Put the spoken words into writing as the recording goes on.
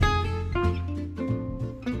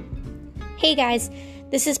Hey guys,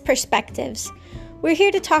 this is Perspectives. We're here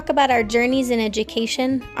to talk about our journeys in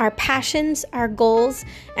education, our passions, our goals,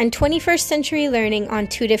 and 21st century learning on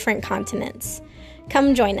 2 different continents.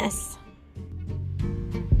 Come join us.